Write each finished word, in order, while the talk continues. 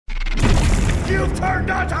you've turned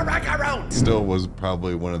onto Rykerroad. Still was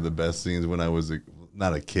probably one of the best scenes when I was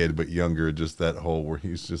not a kid, but younger. Just that whole where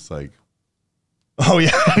he's just like, oh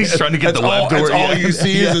yeah, he's trying to get the web door. That's all you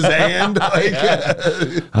see is his hand.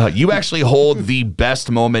 Like, you actually hold the best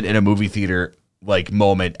moment in a movie theater, like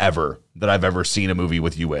moment ever that I've ever seen a movie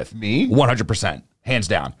with you with. Me? 100%, hands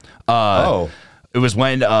down. It was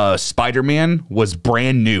when Spider-Man was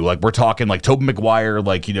brand new. Like, we're talking like Tobey Maguire,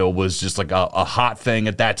 like, you know, was just like a hot thing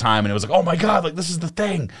at that time. And it was like, oh my God, like this is the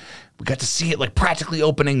thing. We got to see it like practically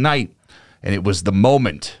opening night. And it was the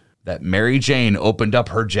moment that Mary Jane opened up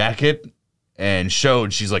her jacket and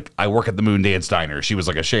showed, she's like, I work at the Moon Dance Diner. She was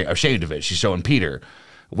like ashamed of it. She's showing Peter.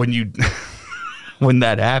 When you, when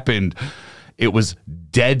that happened, it was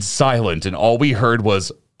dead silent. And all we heard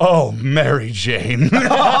was, oh, Mary Jane.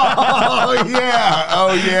 oh, yeah.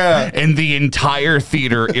 Oh, yeah. And the entire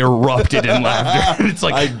theater erupted in laughter. It's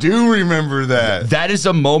like, I do remember that. That is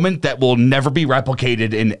a moment that will never be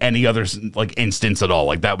replicated in any other like instance at all.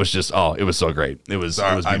 Like that was just, oh, it was so great. It was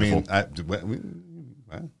beautiful. I mean,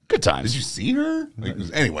 good times. Did you see her? Like,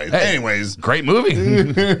 anyways. Great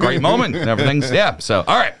movie. Great moment. And everything's, yeah. So,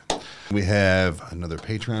 all right. We have another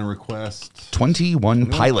Patreon request. 21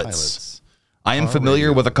 Pilots. I am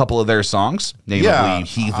familiar with a couple of their songs, namely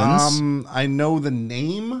Heathens. I know the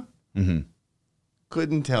name.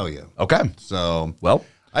 Couldn't tell you. Okay. So, well,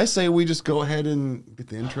 I say we just go ahead and get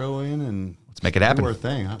the intro in and let's make it happen. Do our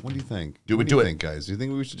thing. What do you think? What do you think, guys? Do you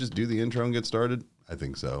think we should just do the intro and get started? I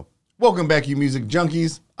think so. Welcome back, you music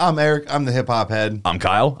junkies. I'm Eric. I'm the hip hop head. I'm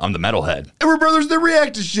Kyle. I'm the metal head. And we're brothers that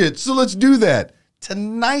react to shit. So let's do that.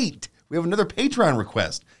 Tonight, we have another Patreon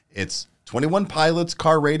request. It's 21 Pilots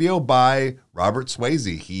Car Radio by Robert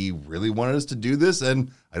Swayze. He really wanted us to do this, and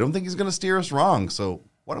I don't think he's going to steer us wrong. So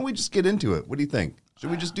why don't we just get into it? What do you think? Should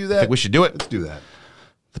we just do that? I think we should do it. Let's do that.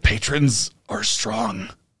 The patrons are strong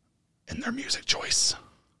in their music choice.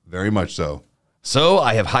 Very much so. So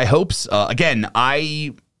I have high hopes. Again,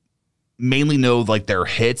 I mainly know like their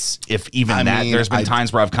hits, if even there's been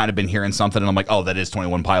times where I've kind of been hearing something and I'm like, oh, that is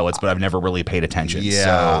 21 Pilots, but I've never really paid attention. Yeah,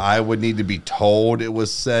 so I would need to be told it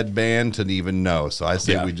was said band to even know. So I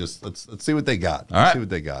say we just let's see what they got. All right. Let's see what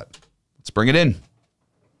they got. Let's bring it in.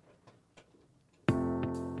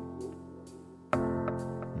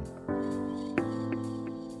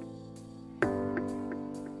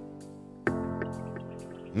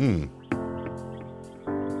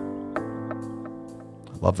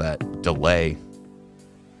 Love that delay.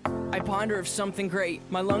 I ponder of something great.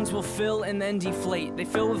 My lungs will fill and then deflate. They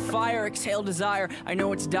fill with fire, exhale desire. I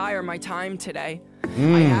know it's dire, my time today.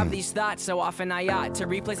 I have these thoughts so often I ought to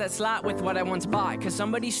replace that slot with what I once bought. Cause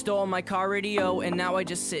somebody stole my car radio and now I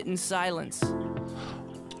just sit in silence.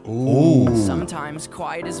 Ooh. Sometimes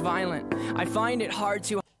quiet is violent. I find it hard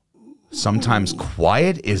to... Sometimes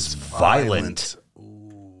quiet is violent.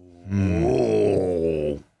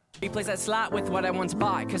 Ooh. Replace that slot with what I once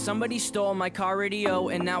bought. Cause somebody stole my car radio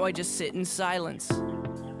and now I just sit in silence.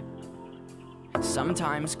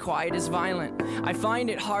 Sometimes quiet is violent. I find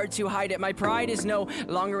it hard to hide it. My pride is no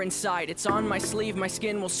longer inside. It's on my sleeve, my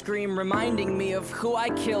skin will scream, reminding me of who I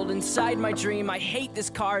killed inside my dream. I hate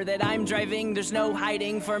this car that I'm driving. There's no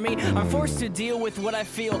hiding for me. I'm forced to deal with what I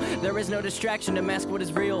feel. There is no distraction to mask what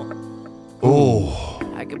is real. Oh.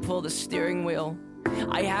 I could pull the steering wheel.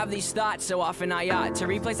 I have these thoughts so often I ought to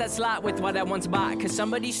replace that slot with what I once bought. Cause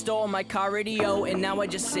somebody stole my car radio and now I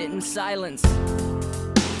just sit in silence.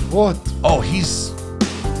 What? Oh, he's...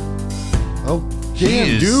 Oh,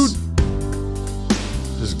 damn, dude.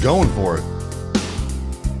 Just going for it.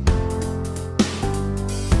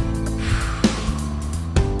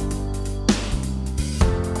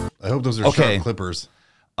 I hope those are sharp clippers.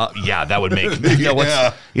 Yeah, that would make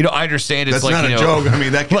you know, I understand it's that's like, not you a know, joke. I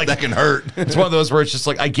mean, that can, like, that can hurt. It's one of those where it's just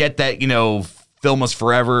like, I get that, you know, film is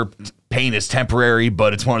forever, pain is temporary,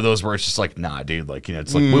 but it's one of those where it's just like, nah, dude, like, you know,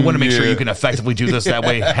 it's like, we want to make sure you can effectively do this that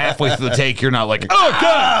way. Halfway through the take, you're not like, oh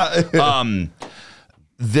God.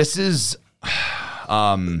 This is,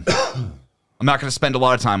 I'm not going to spend a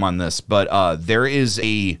lot of time on this, but there's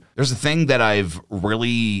a thing that I've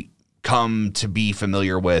really come to be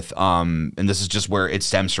familiar with, and this is just where it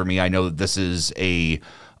stems from me. I know that this is a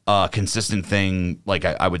consistent thing, like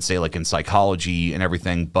I would say, like in psychology and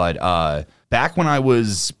everything, but back when I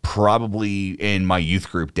was probably in my youth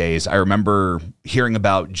group days, I remember hearing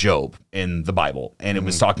about Job in the Bible, and it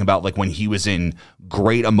was talking about like when he was in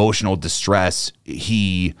great emotional distress,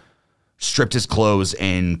 he stripped his clothes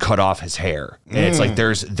and cut off his hair. And it's like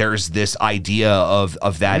there's this idea of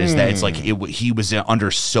that is that it's like he was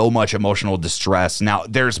under so much emotional distress. Now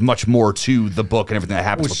there's much more to the book and everything that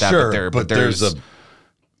happens with that, but there's a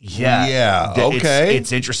Yeah. Okay.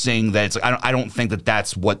 It's interesting that it's. I don't think that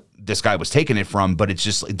that's what this guy was taking it from, but it's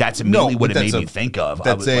just that's immediately what it made me think of.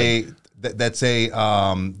 That's that's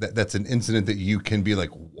an incident that you can be like,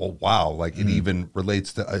 oh wow, like it even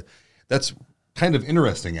relates to. That's kind of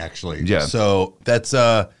interesting, actually. Yeah. So that's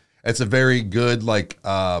a very good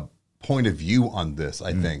point of view on this,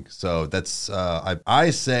 I think. So that's I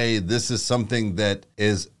say this is something that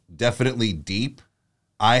is definitely deep.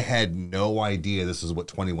 I had no idea this is what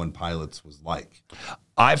 21 Pilots was like.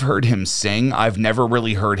 I've heard him sing. I've never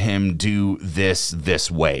really heard him do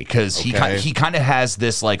this way because he kind of has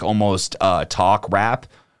this like almost talk rap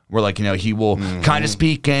where like, you know, he will kind of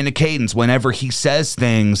speak in a cadence whenever he says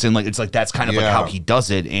things, and like it's like that's kind of like how he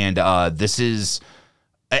does it. And this is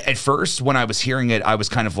at first when I was hearing it, I was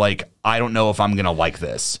kind of like, I don't know if I'm gonna like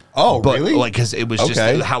this. Oh, but, really? Like, because it was just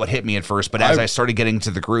how it hit me at first. But as I started getting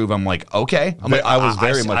to the groove, I'm like, okay. I was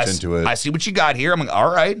very much into it. I see what you got here. I'm like, all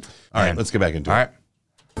right. All right, let's get back into it. All right.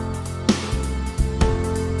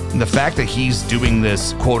 The fact that he's doing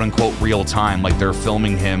this quote unquote real time, like they're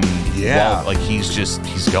filming him, while, like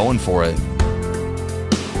he's going for it.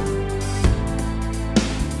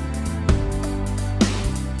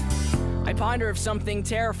 I ponder of something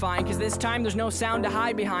terrifying, cause this time there's no sound to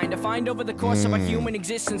hide behind. I find over the course of our human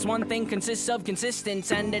existence, one thing consists of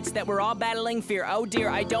consistence, and it's that we're all battling fear. Oh dear,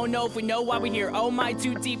 I don't know if we know why we're here. Oh my,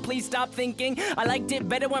 too deep, please stop thinking. I liked it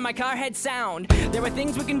better when my car had sound. There are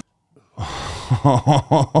things we can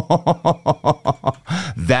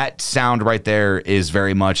that sound right there is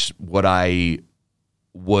very much what I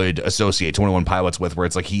would associate 21 Pilots with, where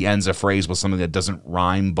it's like he ends a phrase with something that doesn't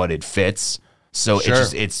rhyme but it fits. So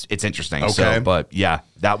it's interesting. Okay. So, but yeah,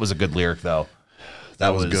 that was a good lyric though. That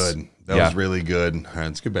was good. That was really good. All right,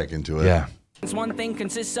 let's get back into it. Yeah. One thing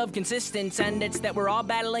consists of consistence, and it's that we're all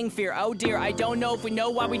battling fear. Oh dear, I don't know if we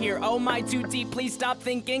know why we're here. Oh my, too deep, please stop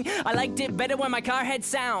thinking. I liked it better when my car had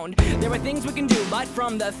sound. There are things we can do, but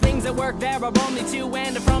from the things that work there are only two,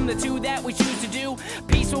 and from the two that we choose to do,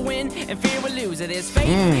 peace will win and fear will lose. It is faith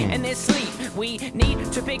and this sleep. We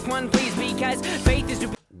need to pick one, please, because faith is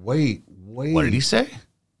to. Wait. What did he say?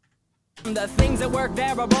 The things that work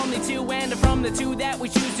there are only two, and from the two that we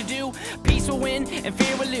choose to do, peace will win and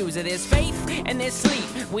fear will lose. It is faith and this sleep.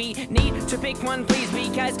 We need to pick one, please,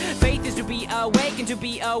 because faith is to be awake, and to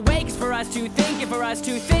be awake is for us to think, and for us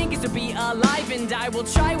to think is to be alive. And I will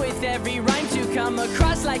try with every rhyme to come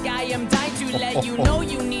across like I am dying to let you know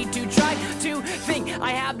you need to try to think.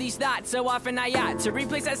 I have these thoughts so often I ought to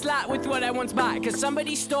replace that slot with what I once bought, cause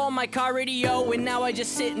somebody stole my car radio and now I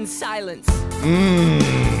just sit in silence.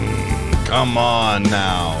 Come on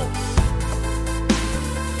now.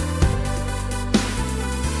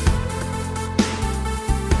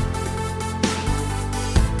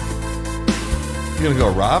 You gonna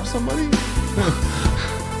go rob somebody?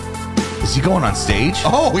 Is he going on stage?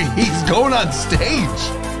 Oh, he's going on stage.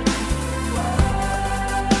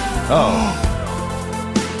 Oh.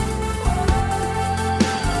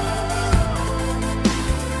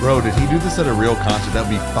 Bro, did he do this at a real concert? That'd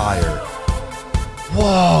be fire.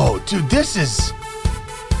 Whoa, dude, this is...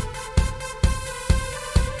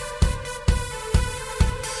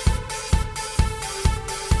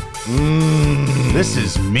 This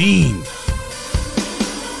is mean.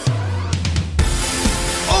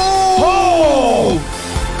 Oh!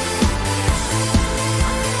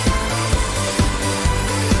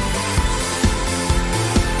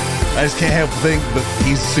 I just can't help but think, but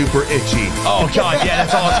he's super itchy. Oh, God, yeah,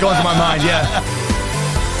 that's all that's going through my mind, yeah.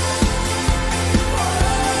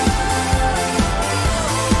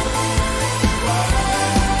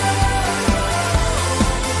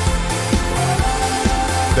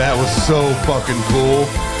 That was so fucking cool.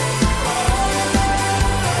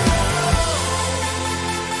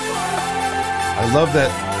 I love that.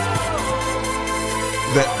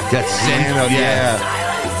 That's synth, yeah.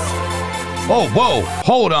 Oh, whoa,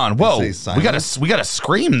 hold on, whoa. We gotta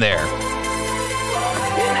scream there. And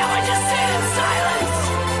now I just sit in silence.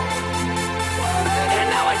 And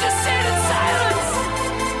now I just sit in silence.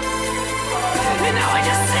 And now I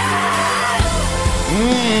just sit.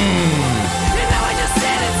 And now I just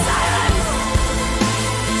sit in silence.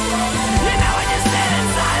 And now I just sit in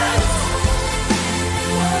silence.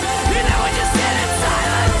 And now I just sit in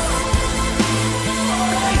silence.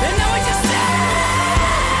 And now I just sit.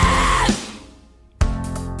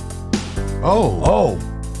 Oh.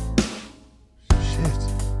 Shit.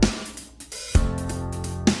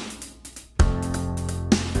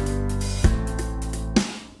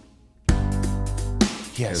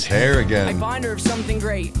 His hair I again. ponder of something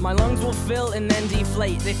great. My lungs will fill and then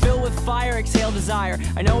deflate. They fill with fire, exhale desire.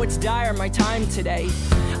 I know it's dire, my time today.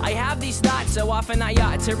 I have these thoughts so often I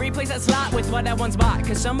ought to replace that slot with what I once bought.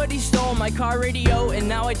 Cause somebody stole my car radio and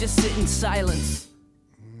now I just sit in silence.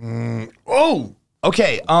 Oh,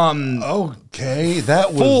 Okay, okay.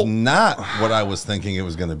 That was not what I was thinking it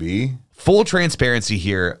was going to be. Full transparency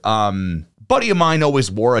here. Buddy of mine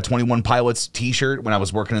always wore a 21 Pilots t-shirt when I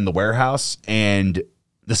was working in the warehouse, and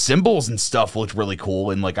the symbols and stuff looked really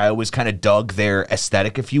cool, and like I always kind of dug their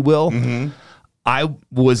aesthetic, if you will. I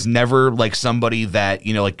was never like somebody that,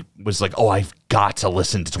 you know, like was like, oh, I've got to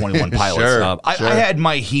listen to 21 Pilots. Sure. I had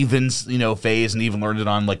my heathens, you know, phase, and even learned it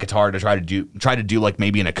on like guitar to try to do like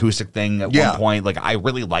maybe an acoustic thing at one point. Like I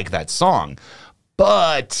really like that song,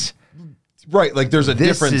 but right, like there's a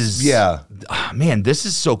difference. Man, this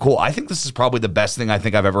is so cool. I think this is probably the best thing I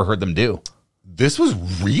think I've ever heard them do. This was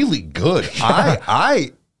really good.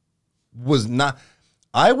 I was not.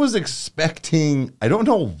 I was expecting, I don't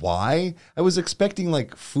know why, I was expecting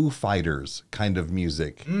like Foo Fighters kind of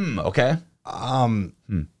music. Okay.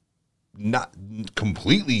 Not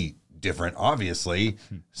completely different, obviously.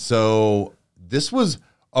 So this was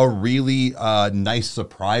a really nice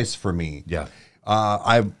surprise for me. Yeah.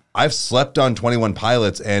 I've slept on 21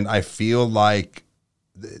 Pilots, and I feel like,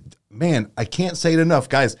 man, I can't say it enough,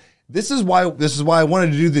 guys. This is why I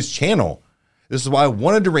wanted to do this channel. This is why I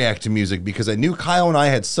wanted to react to music, because I knew Kyle and I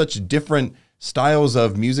had such different styles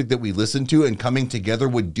of music that we listened to, and coming together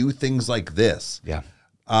would do things like this. Yeah.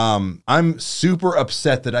 I'm super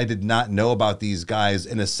upset that I did not know about these guys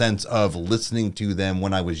in a sense of listening to them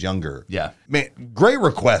when I was younger. Yeah. Man, great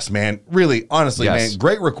request, man. Really, honestly, man,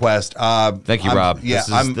 great request. Thank you, Rob. Yeah,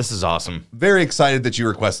 this is awesome. Very excited that you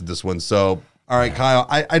requested this one. So, all right, Kyle,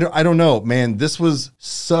 I don't know, man. This was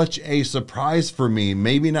such a surprise for me.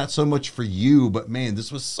 Maybe not so much for you, but man, this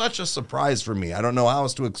was such a surprise for me. I don't know how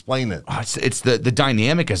else to explain it. It's the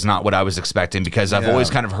dynamic is not what I was expecting, because I've always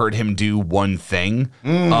kind of heard him do one thing.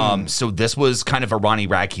 So this was kind of a Ronnie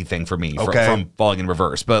Radke thing for me from Falling in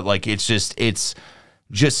Reverse. But like, it's just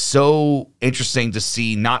so interesting to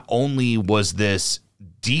see. Not only was this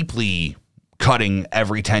deeply cutting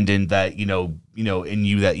every tendon that you know in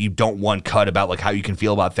you that you don't want cut about like how you can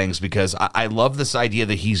feel about things, because I love this idea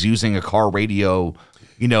that he's using a car radio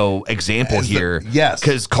example here. Yes,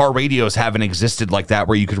 because car radios haven't existed like that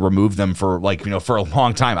where you could remove them for like for a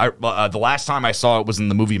long time. The last time I saw it was in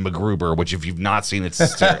the movie MacGruber, which if you've not seen, it's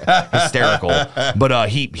hysterical. But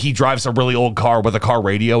he drives a really old car with a car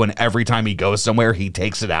radio, and every time he goes somewhere he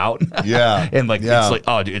takes it out. Yeah. And like it's like,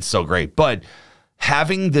 oh dude, it's so great. But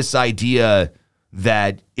having this idea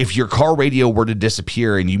that if your car radio were to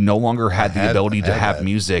disappear and you no longer had the ability to have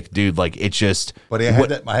music, dude, like it just. But I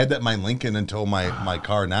had that in my Lincoln until my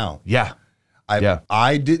car now. Yeah.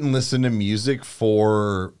 I didn't listen to music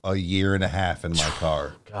for a year and a half in my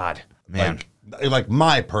car. God, man. Like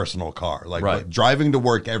my personal car, like driving to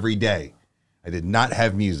work every day. I did not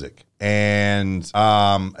have music, and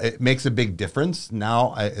it makes a big difference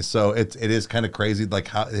now. So it is kind of crazy, like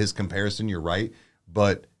how his comparison. You're right,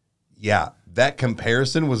 but yeah, that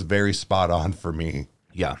comparison was very spot on for me.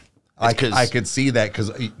 Yeah, I could see that,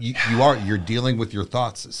 because you're dealing with your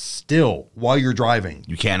thoughts still while you're driving.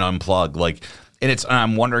 You can't unplug, like. And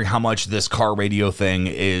I'm wondering how much this car radio thing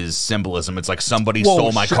is symbolism. It's like somebody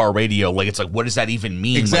stole my car radio. Like, it's like, what does that even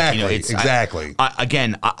mean? Exactly. Like, exactly.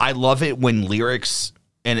 I love it when lyrics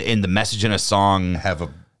and the message in a song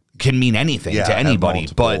can mean anything to anybody,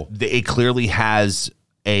 but it clearly has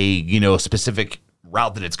a specific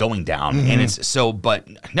route that it's going down, and it's so. But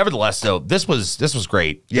nevertheless, though, this was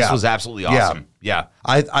great. This was absolutely awesome. Yeah.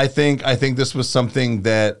 I think this was something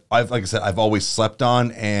that I've always slept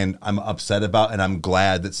on, and I'm upset about, and I'm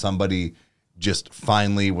glad that somebody just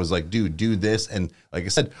finally was like, dude, do this. And like I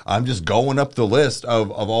said, I'm just going up the list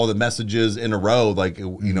of all the messages in a row, like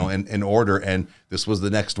in order, and this was the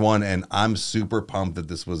next one, and I'm super pumped that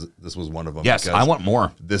this was one of them. Yes, I want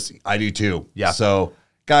more. I do too. Yeah. So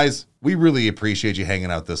guys, we really appreciate you hanging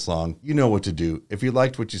out this long. You know what to do. If you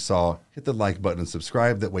liked what you saw, hit the like button and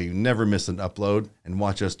subscribe. That way you never miss an upload, and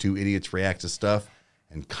watch us two idiots react to stuff.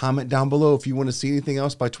 And comment down below if you want to see anything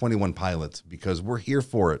else by 21 Pilots, because we're here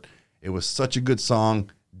for it. It was such a good song.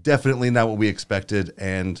 Definitely not what we expected.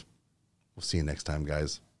 And we'll see you next time,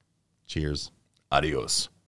 guys. Cheers. Adios.